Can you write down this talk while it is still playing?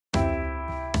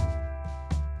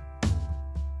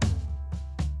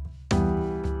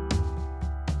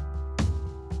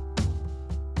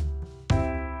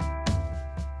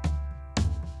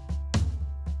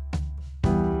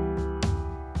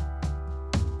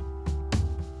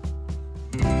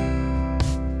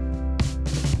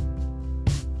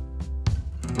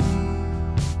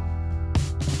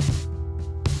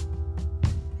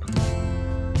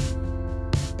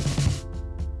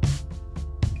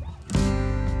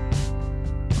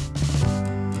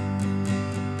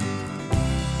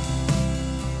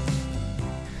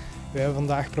We hebben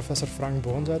vandaag professor Frank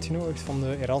Boons uitgenodigd van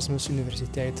de Erasmus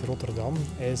Universiteit Rotterdam.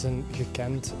 Hij is een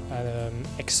gekend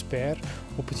expert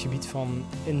op het gebied van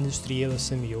industriële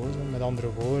symbiose. Met andere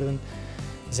woorden,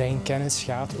 zijn kennis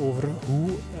gaat over hoe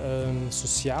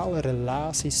sociale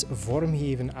relaties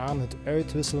vormgeven aan het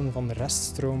uitwisselen van de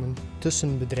reststromen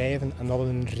tussen bedrijven en dat in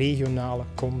een regionale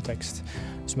context.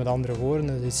 Dus met andere woorden,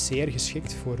 het is zeer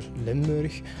geschikt voor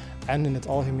Limburg en in het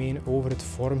algemeen over het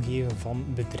vormgeven van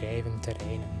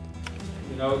bedrijventerreinen.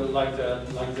 You know, like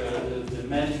the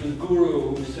management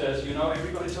guru who says, you know,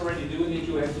 everybody's already doing it,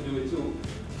 you have to do it too.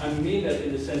 I mean that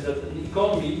in the sense that an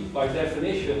economy, by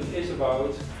definition, is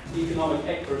about economic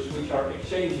actors which are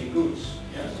exchanging goods.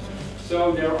 Yes? So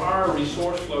there are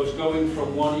resource flows going from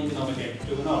one economic actor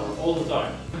to another all the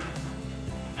time.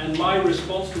 And my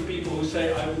response to people who say,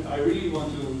 I really want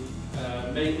to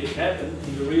make this happen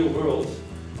in the real world,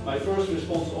 my first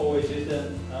response always is then,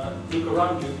 look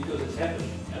around you because it's happening.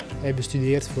 Yeah? Hij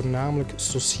bestudeert voornamelijk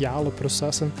sociale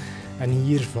processen en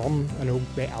hiervan, en ook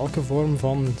bij elke vorm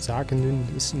van zaken doen,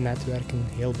 is netwerken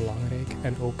heel belangrijk.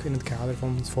 En ook in het kader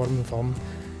van het vormen van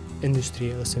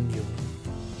industriële symbiose.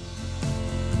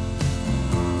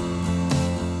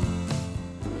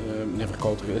 Meneer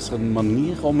Verkouter, is er een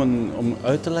manier om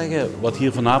uit te leggen wat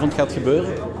hier vanavond gaat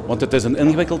gebeuren? Want het is een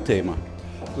ingewikkeld thema.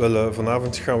 Wel,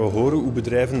 vanavond gaan we horen hoe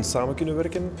bedrijven samen kunnen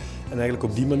werken en eigenlijk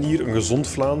op die manier een gezond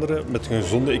Vlaanderen met een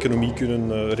gezonde economie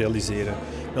kunnen realiseren.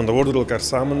 Met andere woorden, door elkaar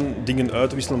samen dingen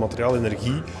uitwisselen, materiaal,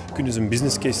 energie, kunnen ze een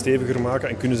business case steviger maken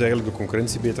en kunnen ze eigenlijk de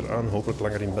concurrentie beter aan, hopelijk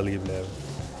langer in België blijven.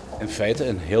 In feite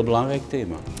een heel belangrijk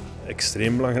thema.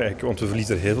 Extreem belangrijk, want we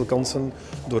verliezen er heel veel kansen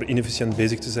door inefficiënt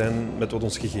bezig te zijn met wat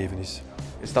ons gegeven is.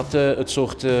 Is dat het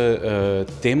soort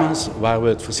thema's waar we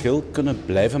het verschil kunnen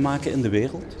blijven maken in de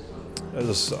wereld?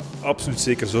 Dat is absoluut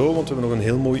zeker zo, want we hebben nog een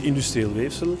heel mooi industrieel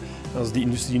weefsel. En als die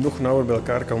industrie nog nauwer bij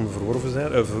elkaar kan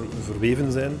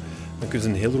verweven zijn, dan kunnen ze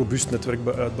een heel robuust netwerk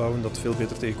uitbouwen dat veel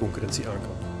beter tegen concurrentie aan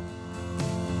kan.